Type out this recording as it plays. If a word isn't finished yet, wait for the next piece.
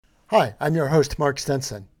Hi, I'm your host, Mark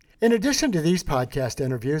Stinson. In addition to these podcast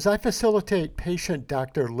interviews, I facilitate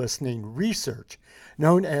patient-doctor listening research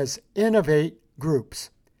known as Innovate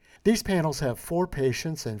Groups. These panels have 4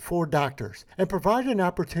 patients and 4 doctors and provide an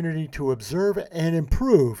opportunity to observe and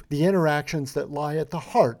improve the interactions that lie at the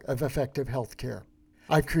heart of effective healthcare.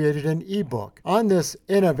 I've created an ebook on this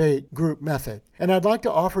Innovate Group method, and I'd like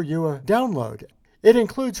to offer you a download. It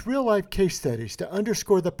includes real-life case studies to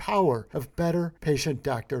underscore the power of better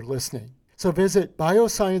patient-doctor listening. So visit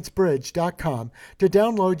biosciencebridge.com to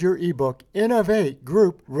download your ebook, Innovate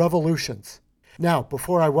Group Revolutions. Now,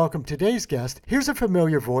 before I welcome today's guest, here's a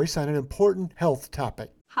familiar voice on an important health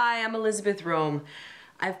topic. Hi, I'm Elizabeth Rome.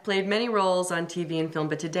 I've played many roles on TV and film,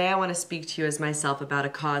 but today I want to speak to you as myself about a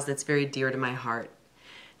cause that's very dear to my heart.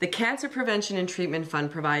 The Cancer Prevention and Treatment Fund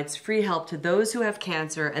provides free help to those who have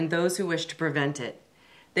cancer and those who wish to prevent it.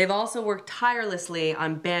 They've also worked tirelessly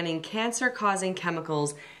on banning cancer-causing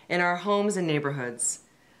chemicals in our homes and neighborhoods.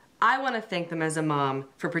 I want to thank them as a mom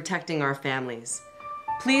for protecting our families.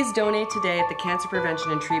 Please donate today at the Cancer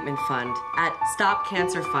Prevention and Treatment Fund at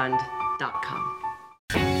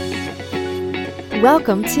stopcancerfund.com.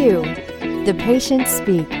 Welcome to The Patients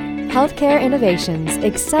Speak, Healthcare Innovations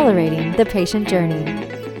Accelerating the Patient Journey,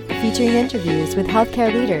 featuring interviews with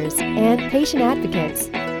healthcare leaders and patient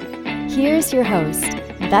advocates. Here's your host,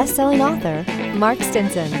 best-selling author, Mark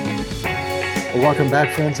Stinson. Welcome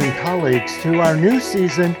back, friends and colleagues, to our new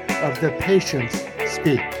season of The Patients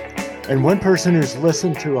Speak. And one person who's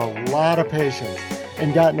listened to a lot of patients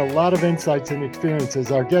and gotten a lot of insights and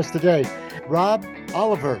experiences, our guest today, Rob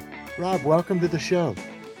Oliver. Rob, welcome to the show.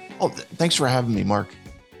 Oh, thanks for having me, Mark.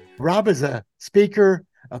 Rob is a speaker,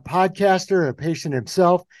 a podcaster, a patient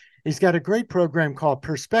himself. He's got a great program called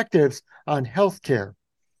Perspectives on Healthcare.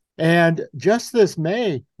 And just this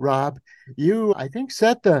May, Rob, you, I think,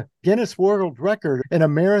 set the Guinness World Record in a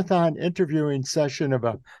marathon interviewing session of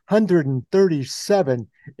 137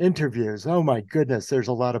 interviews. Oh, my goodness, there's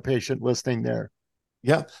a lot of patient listening there.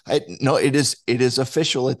 Yeah, no, it is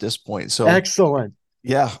official at this point. So excellent.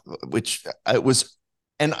 Yeah, which it was.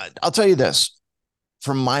 And I'll tell you this,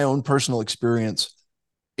 from my own personal experience,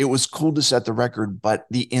 it was cool to set the record, but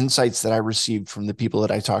the insights that I received from the people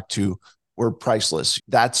that I talked to were priceless.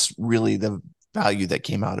 That's really the value that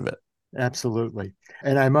came out of it. Absolutely.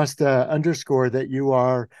 And I must underscore that you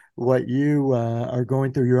are what you are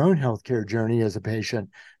going through your own healthcare journey as a patient.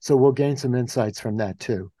 So we'll gain some insights from that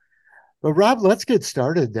too. But Rob, let's get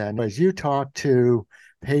started then. As you talk to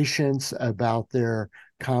patients about their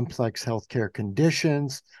complex healthcare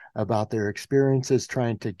conditions, about their experiences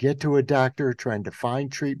trying to get to a doctor, trying to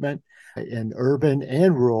find treatment in urban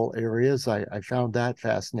and rural areas. I found that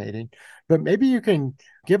fascinating. But maybe you can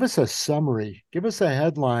give us a summary, give us a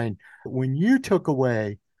headline when you took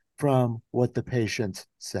away from what the patients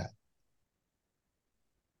said.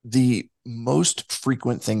 The most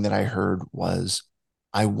frequent thing that I heard was,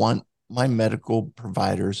 I want my medical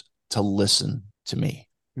providers to listen to me.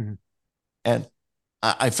 Mm-hmm. And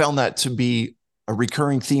I found that to be a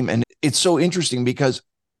recurring theme. And it's so interesting because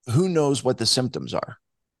who knows what the symptoms are?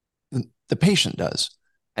 The patient does.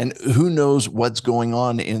 And who knows what's going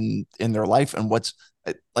on in their life and what's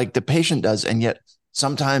like the patient does. And yet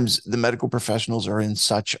sometimes the medical professionals are in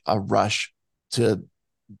such a rush to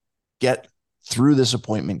get through this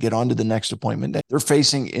appointment, get on to the next appointment. They're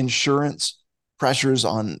facing insurance pressures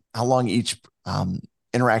on how long each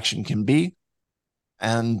interaction can be.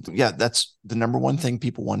 And yeah, that's the number one thing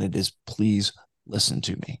people wanted is, please listen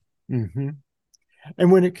to me. Mm-hmm.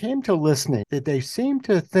 And when it came to listening, did they seem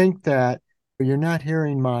to think that you're not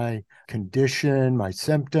hearing my condition, my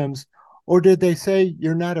symptoms, or did they say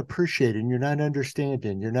you're not appreciating, you're not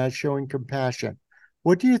understanding, you're not showing compassion?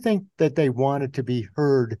 What do you think that they wanted to be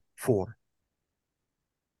heard for?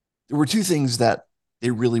 There were 2 things that they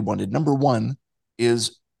really wanted. Number one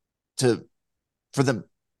is for the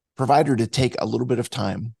provider to take a little bit of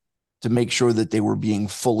time to make sure that they were being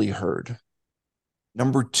fully heard.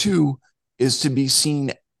 Number 2 is to be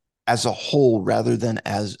seen as a whole rather than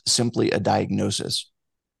as simply a diagnosis.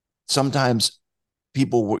 Sometimes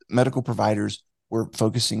medical providers were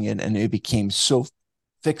focusing in and it became so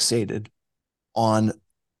fixated on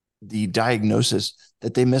the diagnosis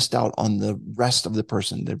that they missed out on the rest of the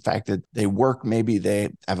person. The fact that they work, maybe they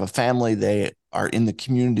have a family, they are in the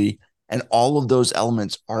community, and all of those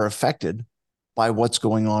elements are affected by what's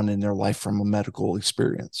going on in their life from a medical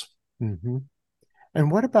experience. Mm-hmm. And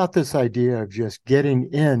what about this idea of just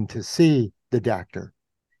getting in to see the doctor?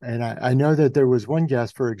 And I know that there was one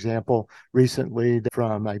guest, for example, recently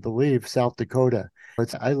from, I believe, South Dakota.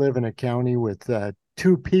 I live in a county with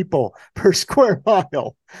 2 people per square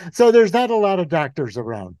mile. So there's not a lot of doctors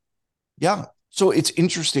around. Yeah. So it's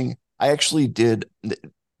interesting. I actually did,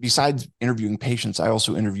 besides interviewing patients, I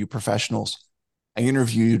also interview professionals. I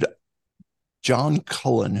interviewed John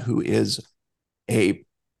Cullen, who is a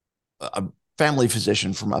family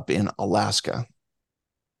physician from up in Alaska.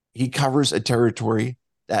 He covers a territory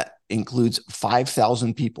that includes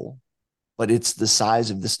 5,000 people, but it's the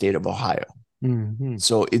size of the state of Ohio. Mm-hmm.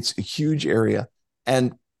 So it's a huge area.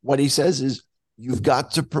 And what he says is you've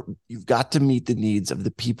got to meet the needs of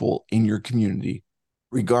the people in your community,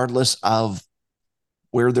 regardless of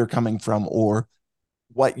where they're coming from or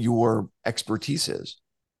what your expertise is.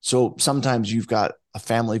 So sometimes you've got a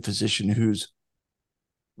family physician who's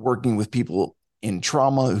working with people in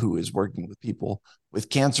trauma, who is working with people with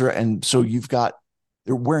cancer. And so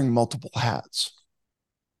they're wearing multiple hats.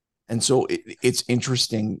 And so it's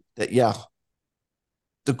interesting that, yeah,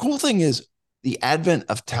 the cool thing is the advent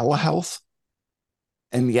of telehealth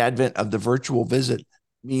and the advent of the virtual visit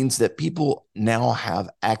means that people now have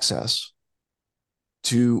access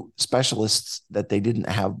to specialists that they didn't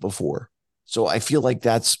have before. So I feel like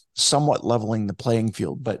that's somewhat leveling the playing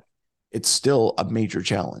field, but it's still a major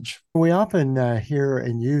challenge. We often hear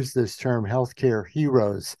and use this term healthcare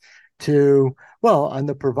heroes on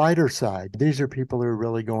the provider side, these are people who are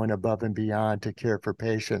really going above and beyond to care for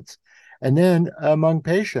patients. And then among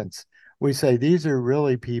patients, we say these are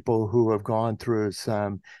really people who have gone through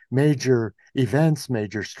some major events,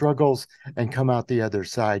 major struggles, and come out the other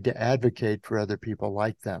side to advocate for other people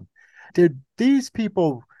like them. Did these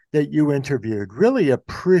people that you interviewed really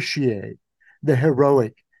appreciate the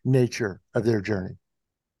heroic nature of their journey?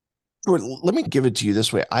 Sure. Let me give it to you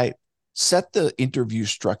this way. I set the interview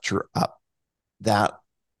structure up that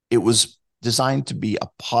it was designed to be a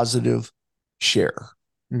positive share.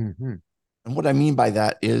 Mm-hmm. And what I mean by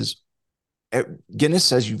that is Guinness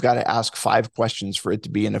says you've got to ask 5 questions for it to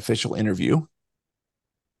be an official interview.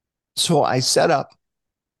 So I set up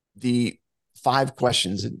the 5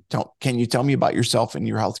 questions. Can you tell me about yourself and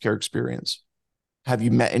your healthcare experience? Have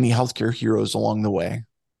you met any healthcare heroes along the way?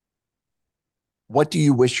 What do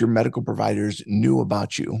you wish your medical providers knew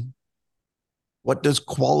about you? What does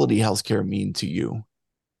quality healthcare mean to you?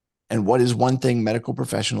 And what is one thing medical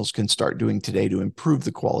professionals can start doing today to improve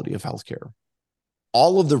the quality of healthcare?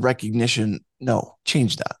 All of the recognition, no,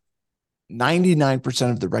 change that. 99%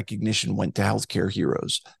 of the recognition went to healthcare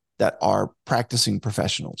heroes that are practicing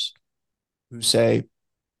professionals who say,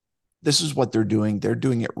 this is what they're doing. They're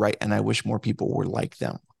doing it right. And I wish more people were like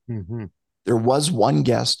them. Mm-hmm. There was one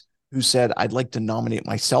guest who said, I'd like to nominate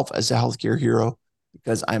myself as a healthcare hero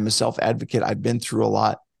because I'm a self-advocate. I've been through a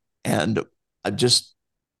lot. And just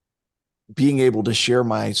being able to share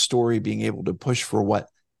my story, being able to push for what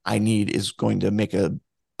I need is going to make a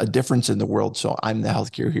difference in the world. So I'm the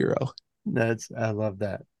healthcare hero. I love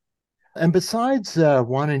that. And besides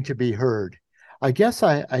wanting to be heard, I guess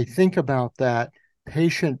I think about that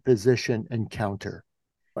patient-physician encounter.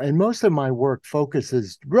 And most of my work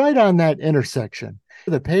focuses right on that intersection.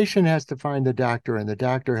 The patient has to find the doctor, and the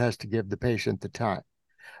doctor has to give the patient the time.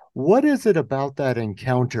 What is it about that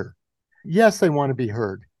encounter? Yes, they want to be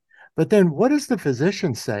heard, but then what does the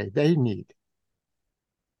physician say they need?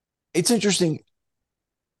 It's interesting.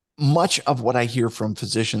 Much of what I hear from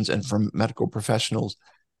physicians and from medical professionals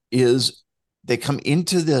is they come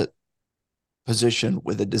into the position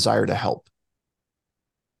with a desire to help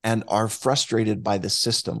and are frustrated by the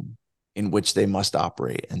system in which they must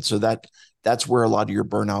operate. And so that's where a lot of your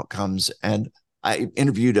burnout comes. And I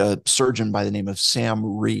interviewed a surgeon by the name of Sam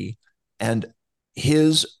Rhee, and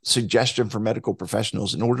his suggestion for medical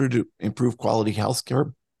professionals in order to improve quality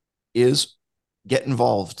healthcare is get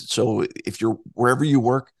involved. So if you're wherever you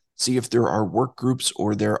work, see if there are work groups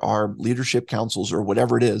or there are leadership councils or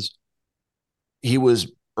whatever it is. He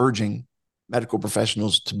was urging medical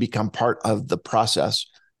professionals to become part of the process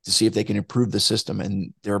to see if they can improve the system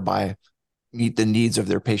and thereby meet the needs of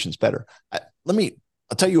their patients better.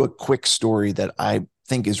 I'll tell you a quick story that I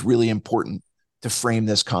think is really important to frame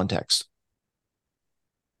this context.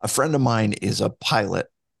 A friend of mine is a pilot,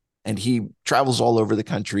 and he travels all over the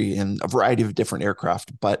country in a variety of different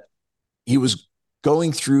aircraft, but he was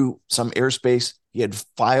going through some airspace. He had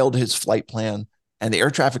filed his flight plan, and the air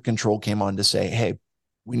traffic control came on to say, hey,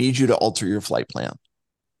 we need you to alter your flight plan.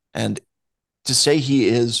 And to say he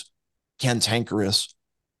is cantankerous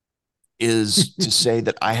is to say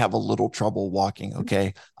that I have a little trouble walking.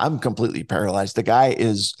 Okay. I'm completely paralyzed. The guy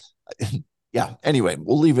is, yeah. Anyway,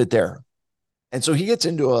 we'll leave it there. And so he gets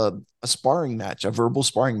into a sparring match, a verbal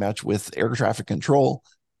sparring match with air traffic control.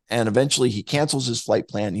 And eventually he cancels his flight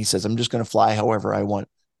plan. He says, I'm just going to fly however I want.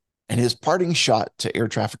 And his parting shot to air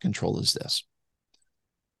traffic control is this: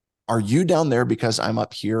 are you down there because I'm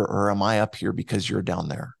up here, or am I up here because you're down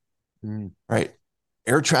there? Right?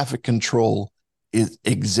 Air traffic control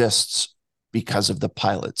exists because of the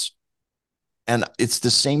pilots. And it's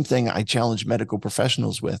the same thing I challenge medical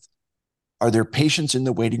professionals with. Are there patients in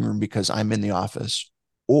the waiting room because I'm in the office?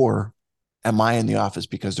 Or am I in the office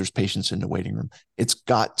because there's patients in the waiting room? It's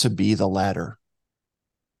got to be the latter.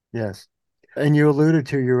 Yes. And you alluded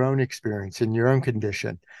to your own experience and your own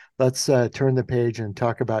condition. Let's turn the page and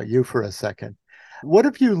talk about you for a second. What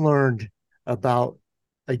have you learned about,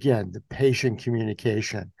 again, the patient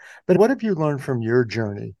communication? But what have you learned from your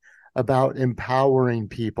journey about empowering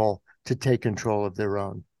people to take control of their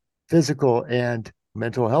own physical and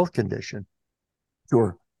mental health condition?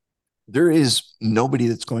 Sure. There is nobody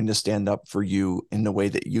that's going to stand up for you in the way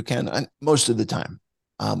that you can, most of the time.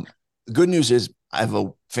 The good news is I have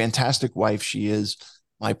a fantastic wife. She is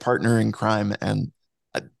my partner in crime, and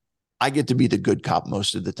I get to be the good cop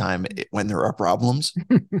most of the time when there are problems.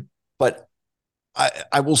 But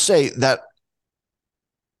I will say that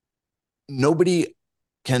nobody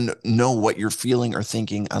can know what you're feeling or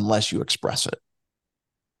thinking unless you express it.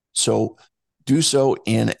 So do so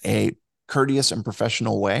in a courteous and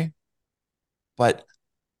professional way, but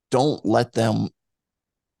don't let them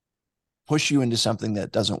push you into something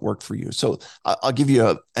that doesn't work for you. So I'll give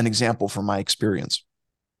you an example from my experience.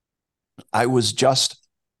 I was just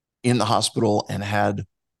in the hospital and had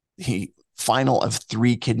the final of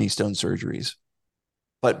 3 kidney stone surgeries.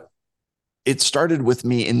 But it started with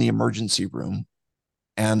me in the emergency room,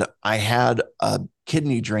 and I had a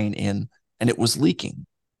kidney drain in and it was leaking.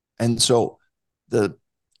 And so the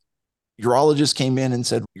urologist came in and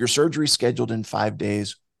said, your surgery scheduled in 5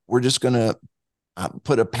 days. We're just going to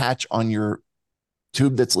put a patch on your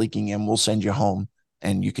tube that's leaking and we'll send you home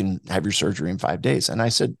and you can have your surgery in 5 days. And I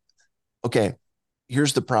said, okay,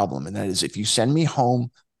 here's the problem. And that is, if you send me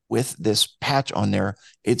home with this patch on there,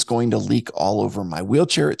 it's going to leak all over my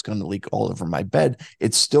wheelchair. It's going to leak all over my bed.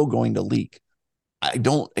 It's still going to leak.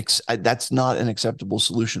 That's not an acceptable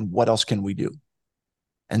solution. What else can we do?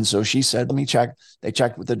 And so she said, let me check. They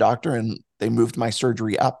checked with the doctor and they moved my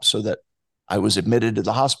surgery up so that I was admitted to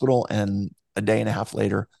the hospital, and a day and a half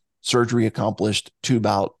later, surgery accomplished, tube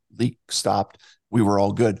out, leak stopped. We were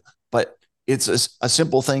all good. But it's a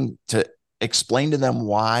simple thing to explain to them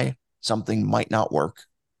why something might not work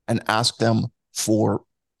and ask them for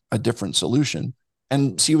a different solution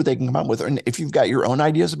and see what they can come up with. And if you've got your own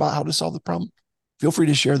ideas about how to solve the problem, feel free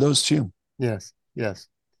to share those too. Yes, yes.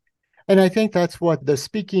 And I think that's what the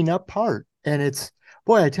speaking up part. And it's,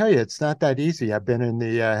 boy, I tell you, it's not that easy. I've been in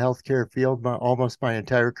the healthcare field almost my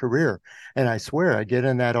entire career. And I swear, I get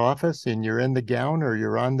in that office and you're in the gown or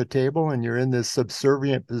you're on the table and you're in this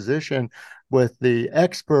subservient position with the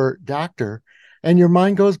expert doctor and your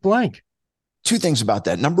mind goes blank. 2 things about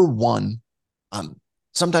that. Number one,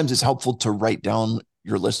 sometimes it's helpful to write down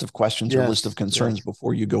your list of questions or list of concerns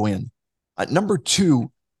before you go in. Number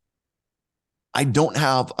 2, I don't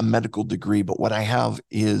have a medical degree, but what I have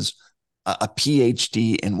is a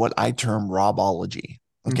PhD in what I term Robology.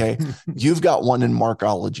 Okay. You've got one in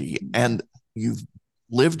Markology, and you've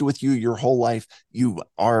lived with you your whole life. You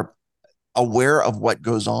are aware of what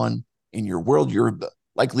goes on in your world. You're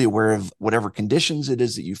likely aware of whatever conditions it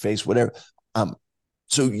is that you face, whatever.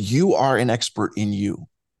 So you are an expert in you.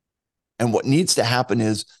 And what needs to happen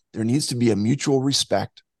is there needs to be a mutual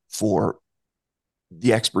respect for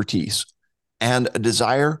the expertise and a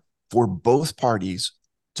desire for both parties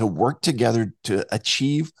to work together to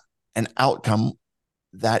achieve an outcome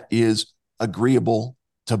that is agreeable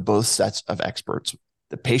to both sets of experts,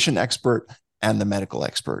 the patient expert and the medical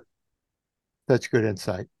expert. That's good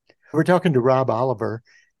insight. We're talking to Rob Oliver.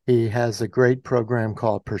 He has a great program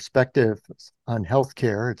called Perspectives on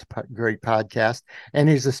Healthcare. It's a great podcast, and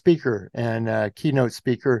he's a speaker and a keynote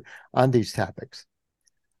speaker on these topics.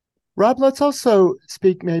 Rob, let's also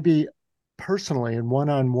speak maybe personally and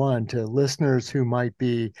one-on-one to listeners who might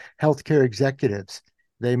be healthcare executives.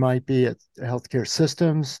 They might be at healthcare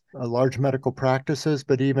systems, large medical practices,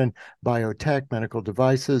 but even biotech, medical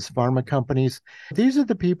devices, pharma companies. These are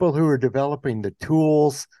the people who are developing the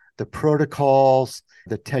tools, the protocols,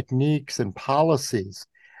 the techniques and policies.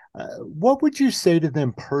 What would you say to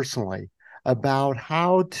them personally about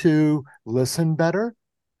how to listen better,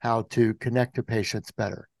 how to connect to patients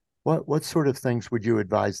better? What sort of things would you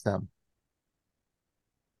advise them?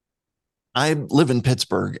 I live in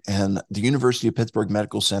Pittsburgh, and the University of Pittsburgh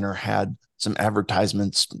Medical Center had some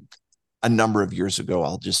advertisements a number of years ago.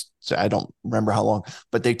 I'll just say, I don't remember how long,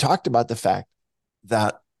 but they talked about the fact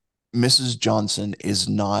that Mrs. Johnson is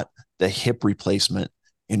not the hip replacement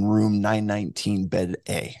in room 919 bed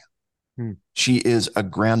A. Hmm. She is a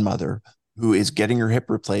grandmother who is getting her hip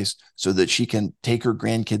replaced so that she can take her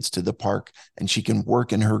grandkids to the park and she can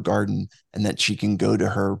work in her garden and that she can go to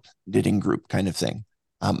her knitting group kind of thing.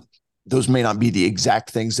 Those may not be the exact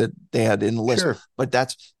things that they had in the list, Sure. but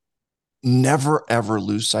that's never, ever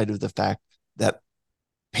lose sight of the fact that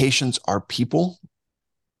patients are people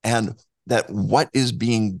and that what is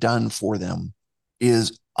being done for them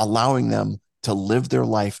is allowing them to live their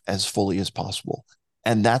life as fully as possible.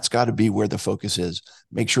 And that's got to be where the focus is.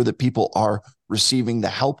 Make sure that people are receiving the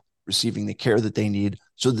help, receiving the care that they need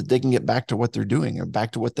so that they can get back to what they're doing or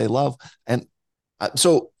back to what they love. And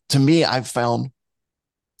so to me, I've found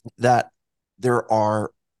that there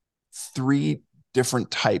are three different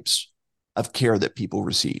types of care that people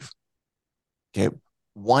receive. Okay.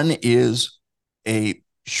 One is a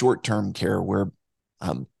short-term care where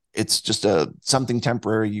it's just something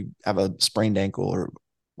temporary. You have a sprained ankle or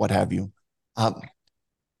what have you.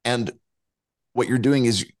 And what you're doing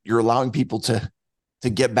is you're allowing people to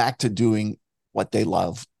get back to doing what they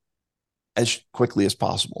love as quickly as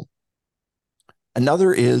possible.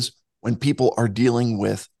 Another is when people are dealing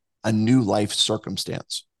with a new life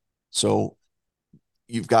circumstance. So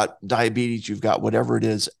you've got diabetes, you've got whatever it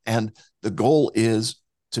is, and the goal is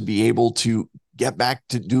to be able to get back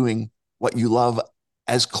to doing what you love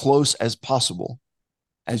as close as possible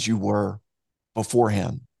as you were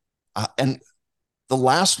beforehand. And the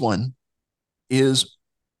last one is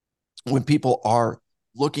when people are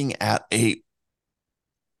looking at an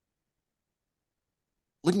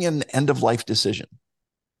end of life decision.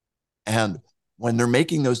 And when they're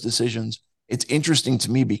making those decisions, it's interesting to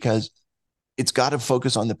me because it's got to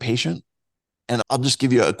focus on the patient. And I'll just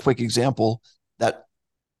give you a quick example that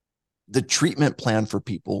the treatment plan for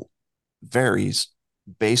people varies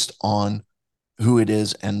based on who it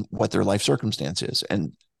is and what their life circumstance is.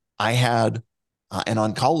 And I had an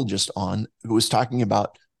oncologist on who was talking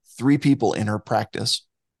about 3 people in her practice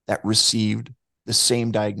that received the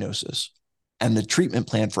same diagnosis. And the treatment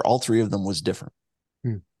plan for all 3 of them was different.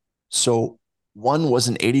 Hmm. So one was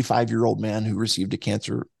an 85-year-old man who received a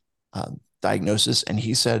cancer diagnosis. And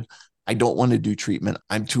he said, I don't want to do treatment.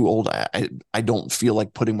 I'm too old. I don't feel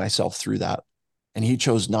like putting myself through that. And he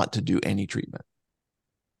chose not to do any treatment.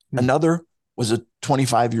 Hmm. Another was a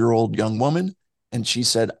 25-year-old young woman. And she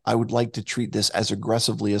said, I would like to treat this as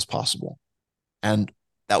aggressively as possible. And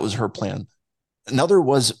that was her plan. Another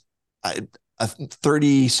was a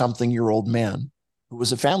 30-something-year-old man who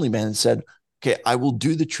was a family man and said, okay, I will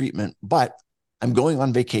do the treatment, but I'm going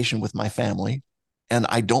on vacation with my family and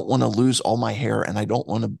I don't want to lose all my hair and I don't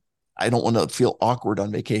want to feel awkward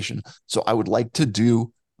on vacation. So I would like to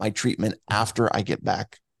do my treatment after I get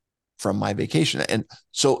back from my vacation. And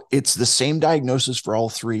so it's the same diagnosis for all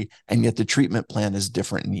 3, and yet the treatment plan is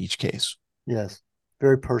different in each case. Yes.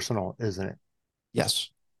 Very personal, isn't it? Yes.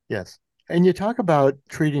 Yes. And you talk about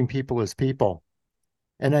treating people as people.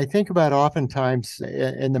 And I think about oftentimes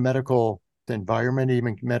in the medical environment,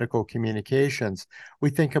 even medical communications, we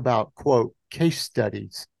think about, quote, case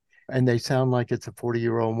studies. And they sound like it's a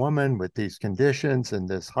 40-year-old woman with these conditions and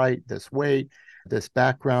this height, this weight, this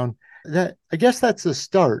background. That, I guess that's a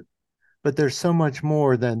start, but there's so much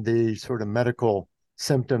more than the sort of medical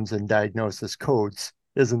symptoms and diagnosis codes,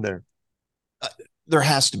 isn't there? There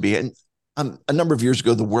has to be. And a number of years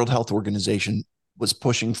ago, the World Health Organization was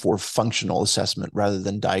pushing for functional assessment rather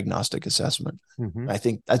than diagnostic assessment. Mm-hmm. I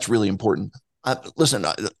think that's really important. Listen,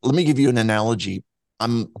 let me give you an analogy.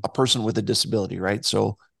 I'm a person with a disability, right?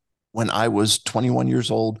 So when I was 21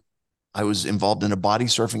 years old, I was involved in a body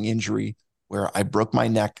surfing injury where I broke my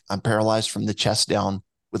neck. I'm paralyzed from the chest down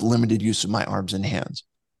with limited use of my arms and hands.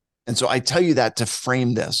 And so I tell you that to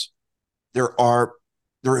frame this. There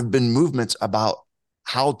have been movements about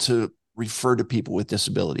how to refer to people with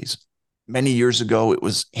disabilities. Many years ago, it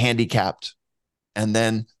was handicapped, and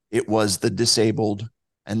then it was the disabled,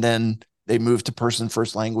 and then they moved to person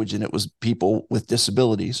first language, and it was people with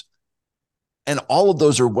disabilities. And all of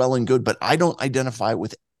those are well and good, but I don't identify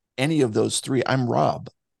with any of those 3. I'm Rob.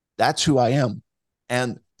 That's who I am.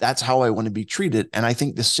 And that's how I want to be treated. And I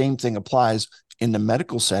think the same thing applies in the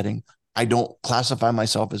medical setting. I don't classify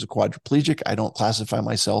myself as a quadriplegic. I don't classify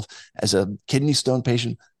myself as a kidney stone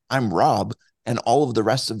patient. I'm Rob. And all of the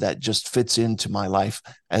rest of that just fits into my life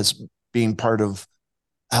as being part of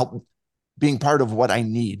what I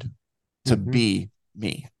need to be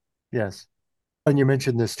me. Yes. And you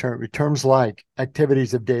mentioned this terms like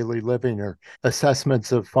activities of daily living or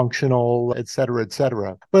assessments of functional, et cetera, et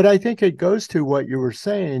cetera. But I think it goes to what you were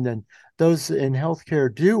saying, and those in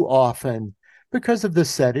healthcare do often, because of the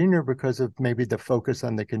setting or because of maybe the focus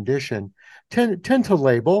on the condition, tend to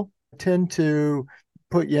label, tend to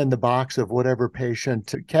put you in the box of whatever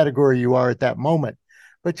patient category you are at that moment.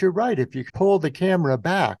 But you're right. If you pull the camera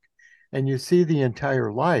back and you see the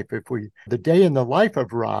entire life, the day in the life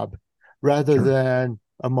of Rob, rather Sure. than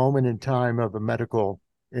a moment in time of a medical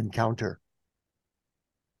encounter.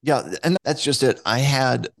 Yeah, and that's just it. I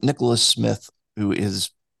had Nicholas Smith, who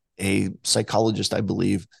is a psychologist, I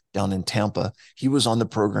believe, down in Tampa. He was on the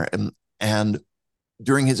program, and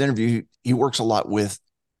during his interview, he works a lot with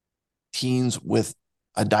teens with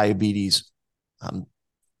a diabetes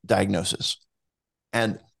diagnosis.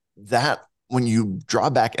 And that, when you draw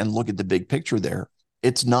back and look at the big picture there,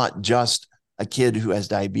 it's not just a kid who has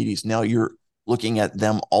diabetes. Now you're looking at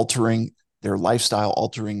them altering their lifestyle,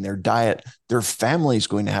 altering their diet. Their family's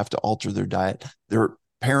going to have to alter their diet. Their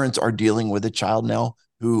parents are dealing with a child now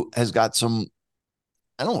who has got some,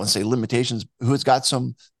 I don't want to say limitations, who has got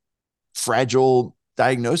some fragile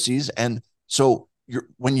diagnoses. And so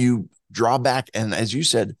when you draw back and, as you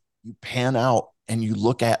said, you pan out and you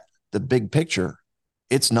look at the big picture,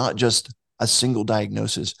 it's not just a single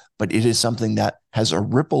diagnosis, but it is something that has a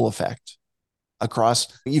ripple effect across.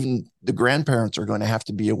 Even the grandparents are going to have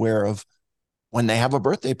to be aware of when they have a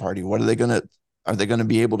birthday party. Are they going to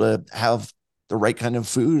be able to have the right kind of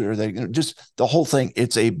food? Are they just the whole thing?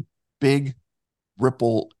 It's a big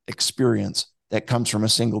ripple experience that comes from a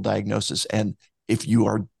single diagnosis. And if you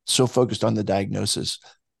are so focused on the diagnosis,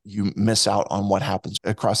 you miss out on what happens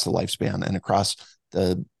across the lifespan and across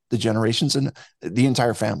the generations and the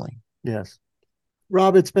entire family. Yes.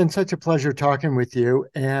 Rob, it's been such a pleasure talking with you.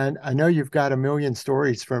 And I know you've got a million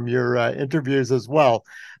stories from your interviews as well.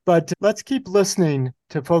 But let's keep listening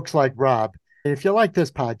to folks like Rob. If you like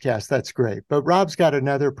this podcast, that's great. But Rob's got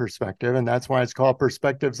another perspective, and that's why it's called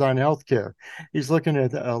Perspectives on Healthcare. He's looking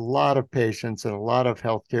at a lot of patients and a lot of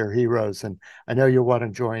healthcare heroes. And I know you'll want to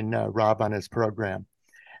join Rob on his program.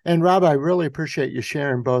 And Rob, I really appreciate you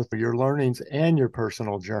sharing both your learnings and your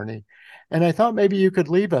personal journey. And I thought maybe you could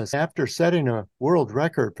leave us, after setting a world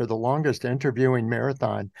record for the longest interviewing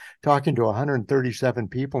marathon, talking to 137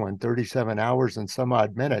 people in 37 hours and some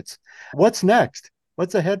odd minutes. What's next?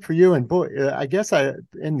 What's ahead for you? And boy, I guess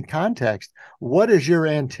in context, what is your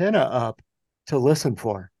antenna up to listen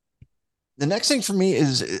for? The next thing for me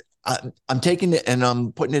is I'm taking it and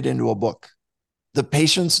I'm putting it into a book. The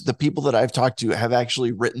patients, the people that I've talked to have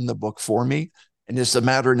actually written the book for me. And it's a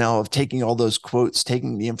matter now of taking all those quotes,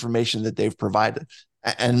 taking the information that they've provided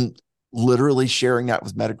and literally sharing that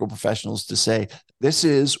with medical professionals to say, this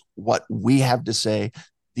is what we have to say.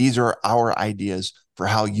 These are our ideas for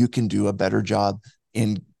how you can do a better job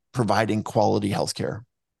in providing quality healthcare.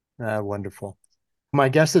 Wonderful. My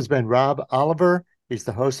guest has been Rob Oliver. He's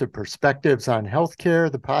the host of Perspectives on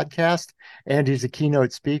Healthcare, the podcast, and he's a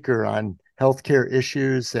keynote speaker on healthcare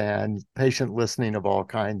issues and patient listening of all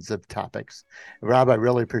kinds of topics. Rob, I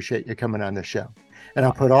really appreciate you coming on the show. And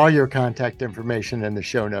I'll put all your contact information in the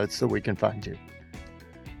show notes so we can find you.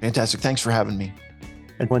 Fantastic. Thanks for having me.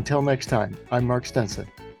 And until next time, I'm Mark Stenson.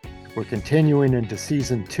 We're continuing into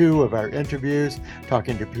season 2 of our interviews,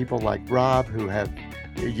 talking to people like Rob who have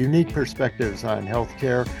unique perspectives on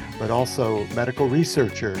healthcare, but also medical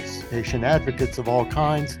researchers, patient advocates of all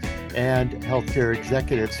kinds, and healthcare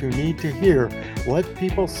executives who need to hear what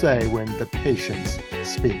people say when the patients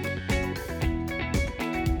speak.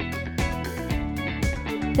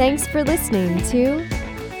 Thanks for listening to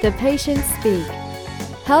The Patients Speak,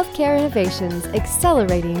 Healthcare Innovations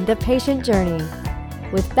Accelerating the Patient Journey,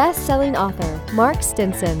 with best-selling author Mark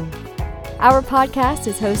Stinson. Our podcast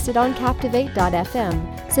is hosted on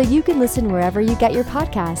Captivate.fm, so you can listen wherever you get your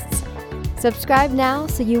podcasts. Subscribe now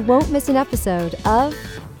so you won't miss an episode of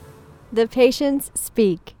The Patients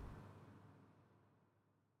Speak.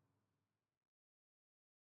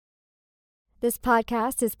 This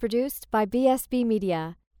podcast is produced by BSB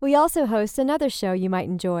Media. We also host another show you might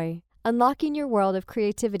enjoy, Unlocking Your World of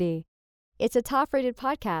Creativity. It's a top-rated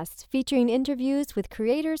podcast featuring interviews with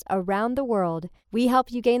creators around the world. We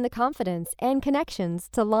help you gain the confidence and connections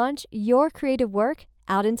to launch your creative work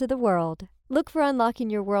out into the world. Look for Unlocking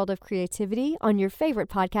Your World of Creativity on your favorite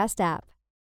podcast app.